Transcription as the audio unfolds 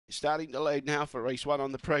Starting to load now for race 1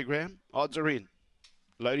 on the program. Odds are in.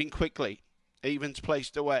 Loading quickly. Evens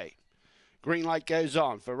placed away. Green light goes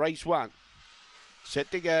on for race 1.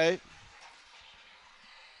 Set to go.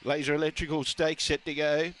 Laser Electrical Stakes set to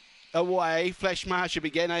go. Away, Flash Marsha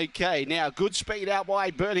began okay. Now, good speed out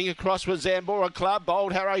wide, burning across with Zambora Club.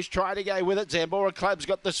 Bold Harrow's trying to go with it. Zambora Club's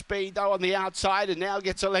got the speed, though, on the outside, and now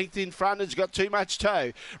gets a length in front. It's got too much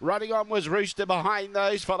toe. Running on was Rooster behind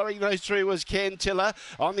those. Following those through was Ken Tiller.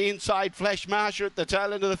 On the inside, Flash Marsha. At the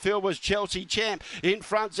tail end of the field was Chelsea Champ. In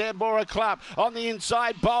front, Zambora Club. On the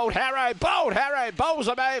inside, Bold Harrow. Bold Harrow bowls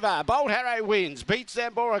him over. Bold Harrow wins. Beats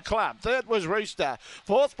Zambora Club. Third was Rooster.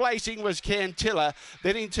 Fourth placing was Ken Tiller.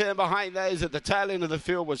 Then in turn behind those at the tail end of the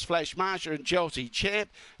field was Flash Marsha and Chelsea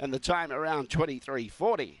Champ, and the time around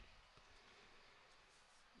 23:40.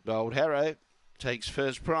 Bold Harrow takes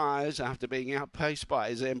first prize after being outpaced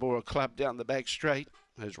by Zambora Club down the back straight.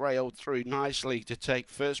 Has railed through nicely to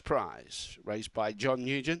take first prize. Raced by John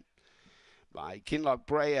Nugent, by Kinloch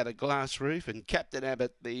Bray out of Glass Roof, and Captain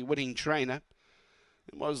Abbott, the winning trainer.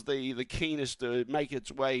 It was the keenest to make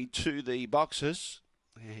its way to the boxes.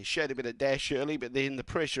 He showed a bit of dash early, but then the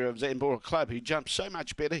pressure of Zambora Club, who jumped so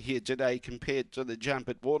much better here today compared to the jump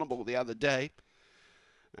at Warrnambool the other day,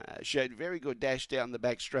 showed very good dash down the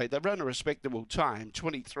back straight. They've run a respectable time,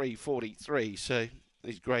 23:43, so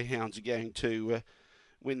these greyhounds are going to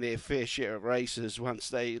win their fair share of races once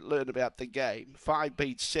they learn about the game. 5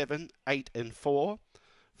 beats 7, 8 and 4.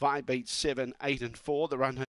 5 beats 7, 8 and 4. The run